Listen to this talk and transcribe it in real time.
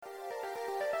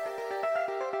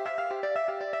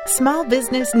Small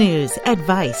business news,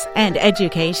 advice, and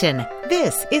education.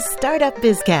 This is Startup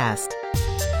Bizcast.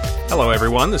 Hello,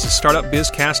 everyone. This is Startup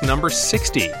Bizcast number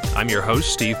 60. I'm your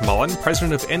host, Steve Mullen,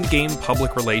 president of Endgame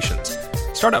Public Relations.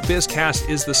 Startup Bizcast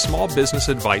is the small business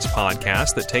advice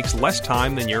podcast that takes less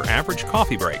time than your average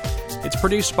coffee break. It's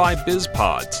produced by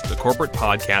BizPods, the corporate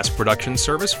podcast production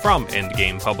service from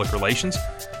Endgame Public Relations.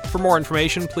 For more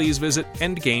information, please visit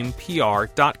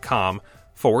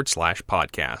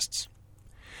endgamepr.com/podcasts.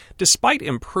 Despite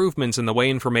improvements in the way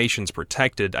information is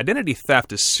protected, identity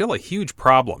theft is still a huge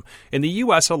problem. In the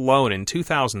U.S. alone in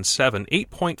 2007,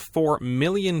 8.4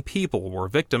 million people were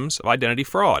victims of identity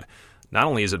fraud. Not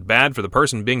only is it bad for the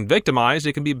person being victimized,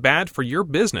 it can be bad for your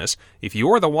business if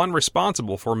you're the one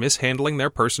responsible for mishandling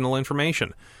their personal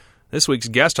information. This week's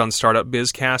guest on Startup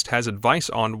Bizcast has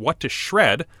advice on what to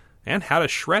shred and how to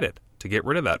shred it to get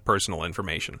rid of that personal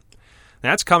information.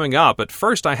 That's coming up, but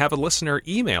first I have a listener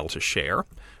email to share.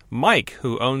 Mike,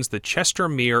 who owns the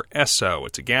Chestermere Esso,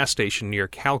 it's a gas station near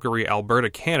Calgary, Alberta,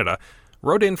 Canada,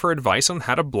 wrote in for advice on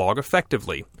how to blog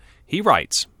effectively. He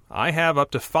writes, I have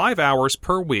up to 5 hours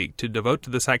per week to devote to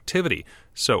this activity,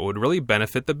 so it would really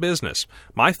benefit the business.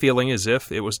 My feeling is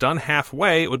if it was done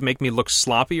halfway, it would make me look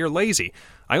sloppy or lazy.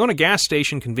 I own a gas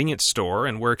station convenience store,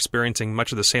 and we're experiencing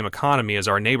much of the same economy as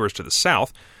our neighbors to the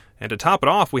south. And to top it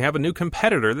off, we have a new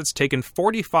competitor that's taken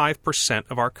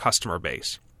 45% of our customer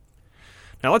base.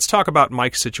 Now let's talk about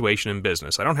Mike's situation in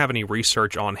business. I don't have any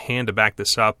research on hand to back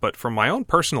this up, but from my own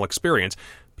personal experience,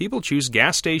 people choose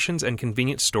gas stations and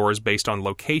convenience stores based on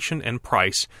location and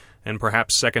price, and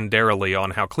perhaps secondarily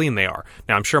on how clean they are.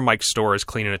 Now I'm sure Mike's store is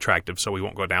clean and attractive, so we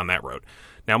won't go down that road.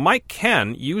 Now, Mike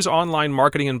can use online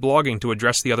marketing and blogging to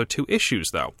address the other two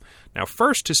issues, though. Now,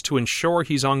 first is to ensure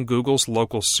he's on Google's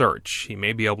local search. He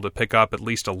may be able to pick up at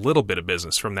least a little bit of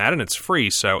business from that, and it's free,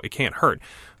 so it can't hurt.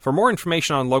 For more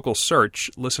information on local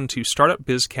search, listen to Startup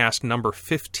Bizcast number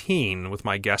 15 with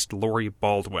my guest Lori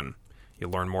Baldwin. You'll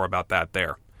learn more about that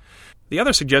there. The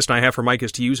other suggestion I have for Mike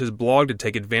is to use his blog to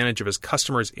take advantage of his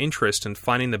customers' interest in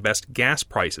finding the best gas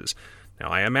prices. Now,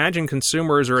 I imagine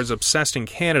consumers are as obsessed in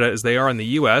Canada as they are in the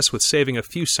U.S. with saving a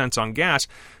few cents on gas,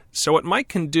 so what Mike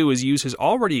can do is use his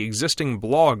already existing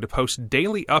blog to post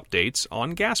daily updates on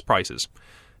gas prices.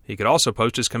 He could also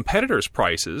post his competitors'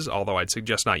 prices, although I'd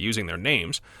suggest not using their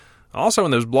names. Also, in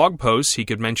those blog posts, he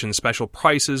could mention special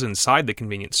prices inside the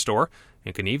convenience store.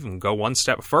 He can even go one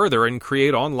step further and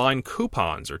create online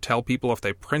coupons or tell people if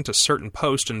they print a certain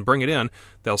post and bring it in,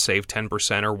 they'll save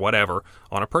 10% or whatever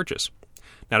on a purchase.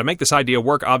 Now, to make this idea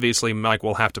work, obviously, Mike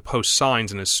will have to post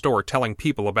signs in his store telling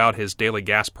people about his daily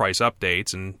gas price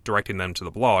updates and directing them to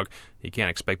the blog. He can't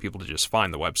expect people to just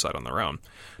find the website on their own.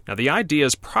 Now, the idea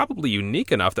is probably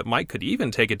unique enough that Mike could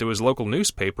even take it to his local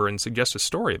newspaper and suggest a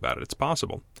story about it. It's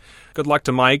possible. Good luck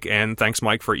to Mike, and thanks,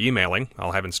 Mike, for emailing.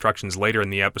 I'll have instructions later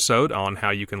in the episode on how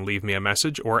you can leave me a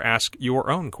message or ask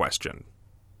your own question.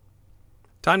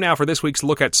 Time now for this week's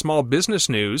look at small business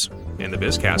news in the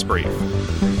Bizcast Brief.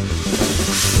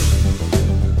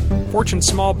 Fortune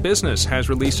Small Business has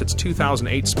released its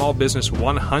 2008 Small Business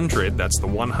 100. That's the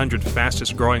 100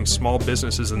 fastest growing small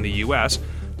businesses in the U.S.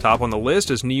 Top on the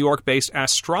list is New York-based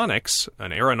Astronics,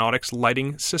 an aeronautics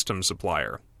lighting system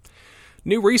supplier.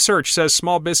 New research says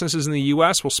small businesses in the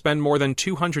U.S. will spend more than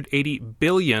 $280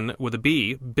 billion, with a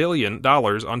B, billion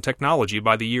dollars on technology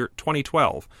by the year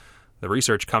 2012. The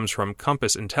research comes from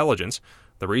Compass Intelligence.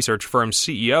 The research firm's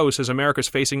CEO says America's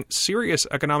facing serious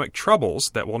economic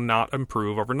troubles that will not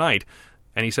improve overnight,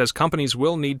 and he says companies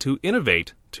will need to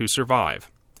innovate to survive.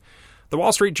 The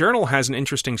Wall Street Journal has an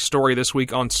interesting story this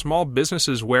week on small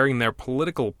businesses wearing their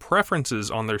political preferences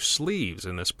on their sleeves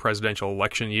in this presidential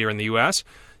election year in the U.S.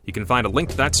 You can find a link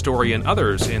to that story and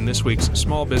others in this week's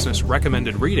Small Business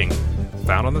Recommended Reading,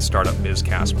 found on the Startup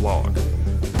Bizcast blog.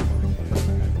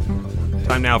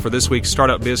 Time now for this week's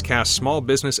Startup Bizcast Small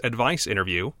Business Advice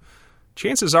interview.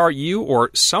 Chances are you or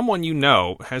someone you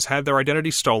know has had their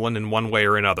identity stolen in one way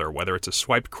or another, whether it's a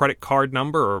swiped credit card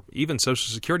number or even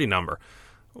social security number.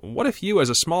 What if you, as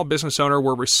a small business owner,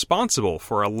 were responsible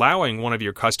for allowing one of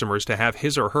your customers to have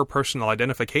his or her personal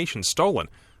identification stolen?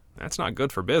 That's not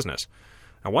good for business.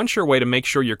 Now, one sure way to make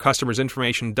sure your customer's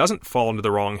information doesn't fall into the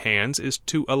wrong hands is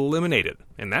to eliminate it,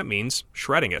 and that means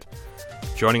shredding it.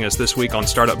 Joining us this week on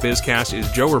Startup Bizcast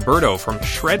is Joe Roberto from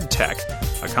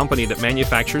ShredTech, a company that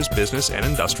manufactures business and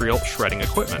industrial shredding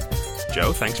equipment.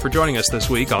 Joe, thanks for joining us this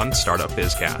week on Startup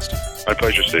Bizcast. My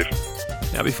pleasure, Steve.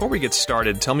 Now, before we get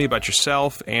started, tell me about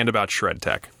yourself and about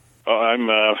ShredTech. I'm,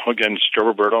 again, Joe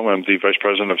Roberto. I'm the Vice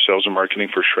President of Sales and Marketing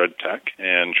for ShredTech.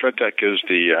 And ShredTech is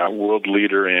the world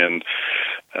leader in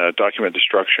document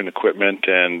destruction equipment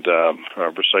and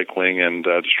recycling and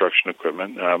destruction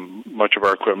equipment. Much of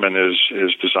our equipment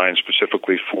is designed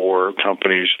specifically for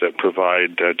companies that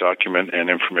provide document and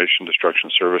information destruction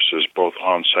services, both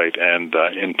on-site and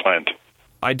in-plant.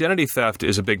 Identity theft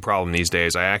is a big problem these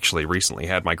days. I actually recently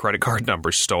had my credit card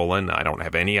number stolen. I don't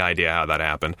have any idea how that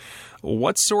happened.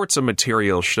 What sorts of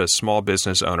material should a small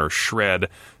business owner shred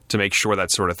to make sure that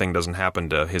sort of thing doesn't happen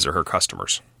to his or her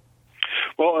customers?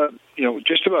 Well,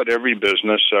 just about every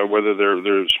business, whether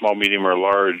they're small, medium, or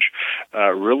large,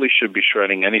 really should be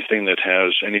shredding anything that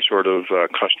has any sort of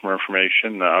customer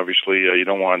information. Obviously, you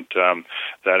don't want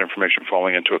that information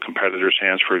falling into a competitor's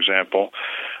hands, for example.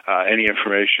 Any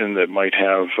information that might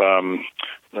have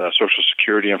Social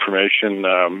Security information,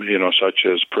 such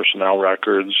as personnel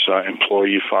records,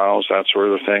 employee files, that sort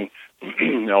of thing.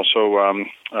 Also,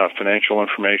 financial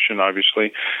information,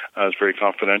 obviously, is very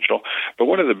confidential. But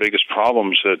one of the biggest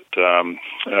problems that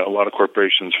a lot of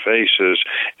corporations face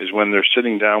is when they're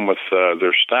sitting down with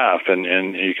their staff,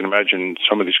 and you can imagine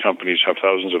some of these companies have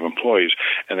thousands of employees,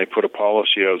 and they put a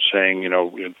policy out saying,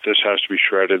 this has to be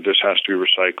shredded, this has to be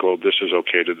recycled, this is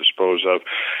okay to dispose of.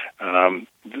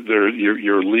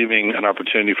 You're leaving an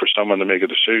opportunity for someone to make a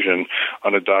decision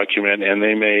on a document, and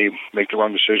they may make the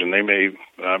wrong decision. They may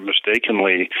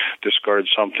mistakenly discard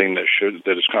something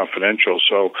that is confidential.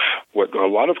 So what a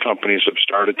lot of companies have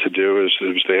started to do is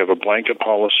they have a blanket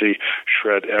policy,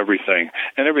 shred everything,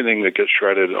 and everything that gets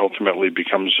shredded ultimately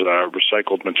becomes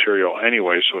recycled material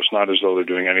anyway. So it's not as though they're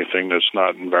doing anything that's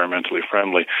not environmentally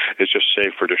friendly. It's just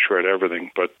safer to shred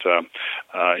everything. But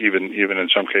even in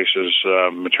some cases,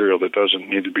 material that doesn't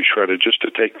need to be shredded, just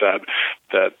to take that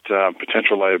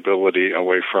potential liability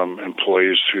away from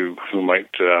employees who might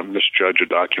misjudge a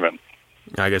document.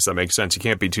 I guess that makes sense. You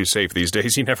can't be too safe these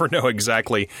days. You never know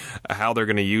exactly how they're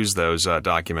going to use those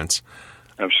documents.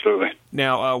 Absolutely.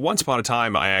 Now, once upon a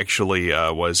time, I actually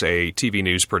was a TV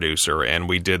news producer, and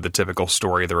we did the typical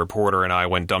story. The reporter and I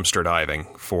went dumpster diving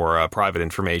for private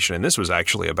information, and this was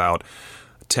actually about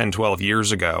 10, 12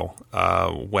 years ago,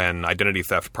 when identity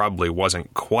theft probably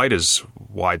wasn't quite as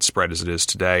widespread as it is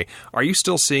today. Are you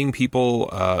still seeing people,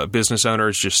 business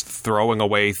owners, just throwing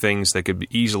away things that could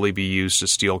easily be used to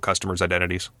steal customers'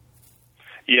 identities?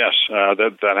 Yes,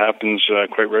 that happens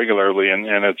quite regularly,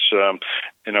 and it's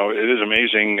it is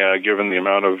amazing given the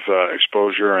amount of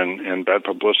exposure and bad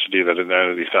publicity that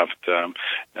identity theft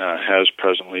has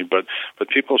presently. But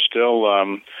people still,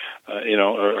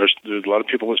 there's a lot of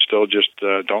people that still just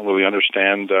don't really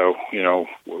understand,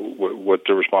 what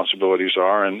their responsibilities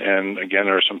are, and again,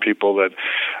 there are some people that,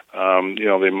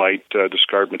 they might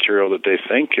discard material that they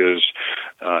think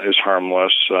is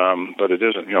harmless, but it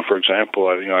isn't. For example,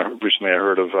 recently I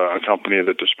heard of a company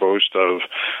that disposed of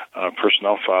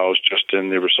personnel files just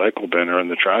in the recycle bin or in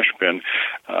the trash bin,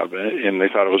 and they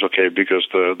thought it was okay because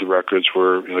the records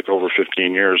were like over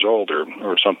 15 years old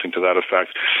or something to that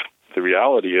effect. The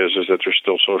reality is that there's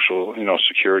still social,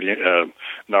 security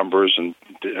numbers and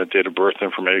date of birth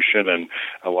information and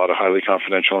a lot of highly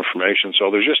confidential information.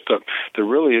 So there's just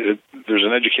there's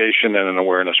an education and an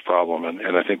awareness problem,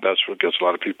 and I think that's what gets a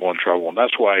lot of people in trouble. And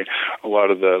that's why a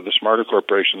lot of the smarter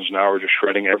corporations now are just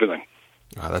shredding everything.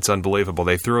 That's unbelievable.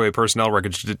 They threw away personnel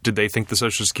records. Did they think the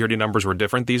Social Security numbers were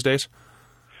different these days?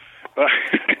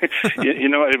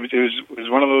 It was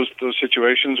one of those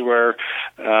situations where,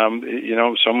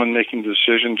 someone making the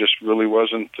decision just really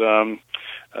wasn't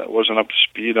up to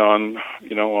speed on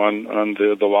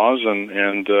the laws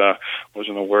and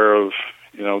wasn't aware of,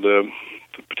 the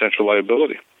potential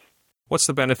liability. What's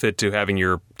the benefit to having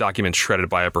your documents shredded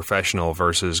by a professional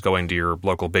versus going to your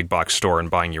local big box store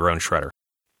and buying your own shredder?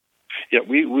 Yeah,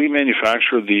 we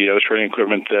manufacture the shredding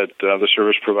equipment that the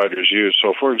service providers use.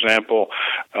 So, for example,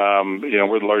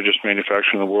 we're the largest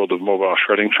manufacturer in the world of mobile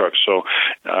shredding trucks. So,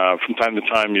 from time to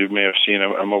time, you may have seen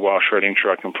a mobile shredding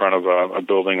truck in front of a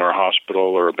building or a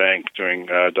hospital or a bank doing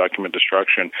document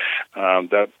destruction.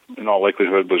 That, in all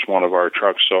likelihood, was one of our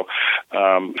trucks. So,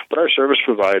 but our service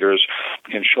providers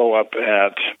can show up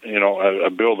at a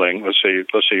building. Let's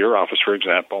say your office, for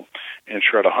example, and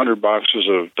shred 100 boxes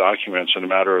of documents in a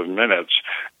matter of minutes.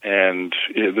 And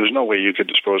there's no way you could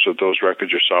dispose of those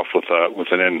records yourself with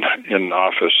an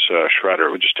in-office shredder.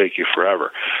 It would just take you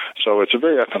forever. So it's a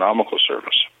very economical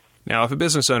service. Now, if a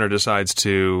business owner decides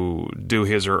to do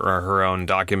his or her own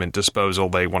document disposal,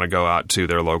 they want to go out to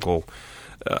their local,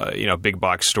 big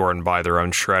box store and buy their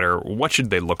own shredder, what should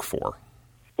they look for?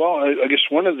 Well, I guess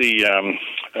one of the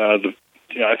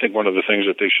I think one of the things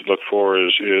that they should look for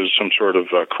is some sort of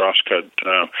crosscut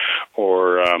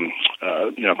or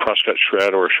crosscut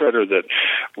shred, or a shredder that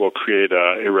will create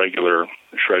a irregular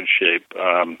shred shape.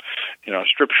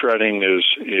 Strip shredding is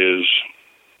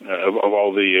of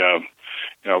all the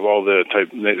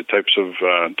types of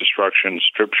destruction,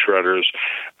 strip shredders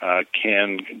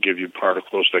can give you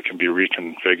particles that can be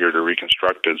reconfigured or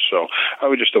reconstructed. So I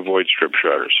would just avoid strip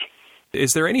shredders.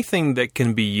 Is there anything that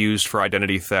can be used for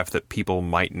identity theft that people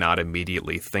might not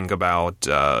immediately think about?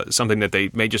 Something that they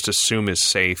may just assume is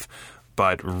safe,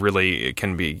 but really it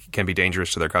can be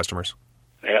dangerous to their customers?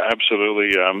 Yeah,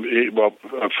 absolutely.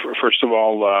 First of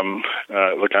all,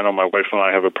 look, I know my wife and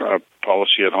I have a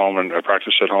policy at home and a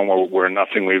practice at home where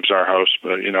nothing leaves our house,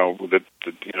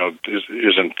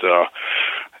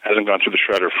 hasn't gone through the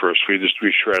shredder first. We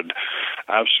shred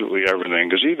absolutely everything,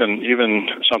 because even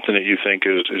something that you think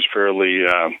is fairly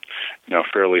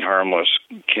harmless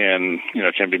can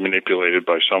be manipulated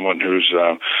by someone who's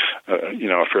a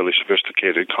fairly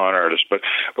sophisticated con artist. But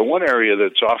one area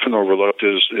that's often overlooked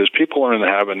is people are in the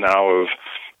habit now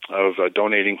of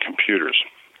donating computers,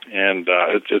 and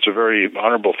it's a very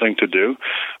honorable thing to do.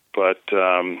 But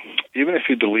even if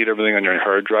you delete everything on your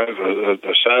hard drive,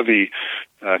 a savvy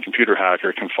computer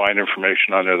hacker can find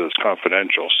information on there that's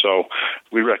confidential. So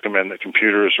we recommend that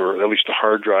computers, or at least the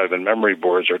hard drive and memory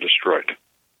boards, are destroyed.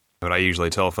 But I usually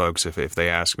tell folks, if they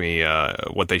ask me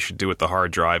what they should do with the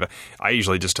hard drive, I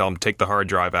usually just tell them, take the hard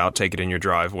drive out, take it in your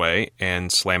driveway,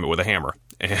 and slam it with a hammer.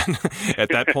 And at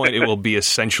that point, it will be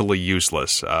essentially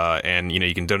useless. And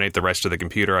you can donate the rest of the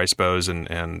computer, I suppose,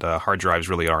 and hard drives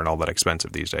really aren't all that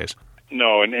expensive these days.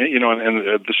 No, and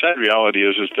the sad reality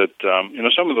is that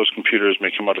some of those computers may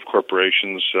come out of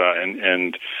corporations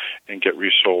and get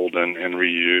resold and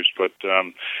reused. But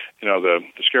the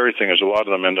scary thing is a lot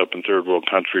of them end up in third world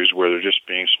countries where they're just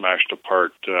being smashed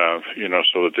apart, so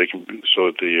that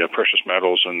the precious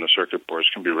metals and the circuit boards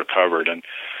can be recovered. And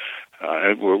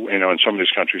some of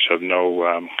these countries have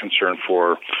no concern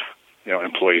for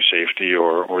employee safety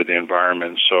or the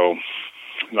environment. So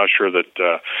I'm not sure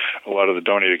that a lot of the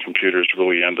donated computers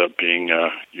really end up being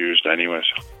used anyways.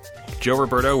 Joe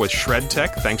Roberto with Shred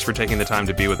Tech, thanks for taking the time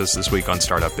to be with us this week on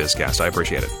Startup Bizcast. I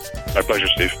appreciate it. My pleasure,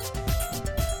 Steve.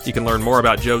 You can learn more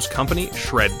about Joe's company,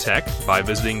 Shred Tech, by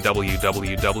visiting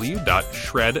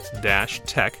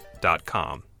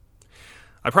www.shred-tech.com.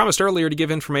 I promised earlier to give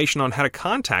information on how to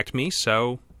contact me,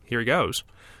 so here goes.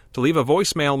 To leave a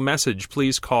voicemail message,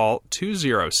 please call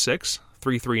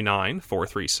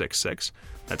 206-339-4366.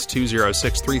 That's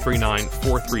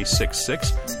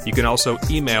 206-339-4366. You can also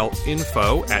email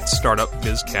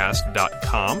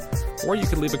info@startupbizcast.com, or you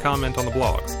can leave a comment on the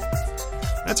blog.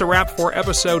 That's a wrap for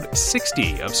episode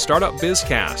 60 of Startup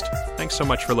Bizcast. Thanks so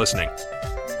much for listening.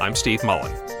 I'm Steve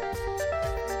Mullen.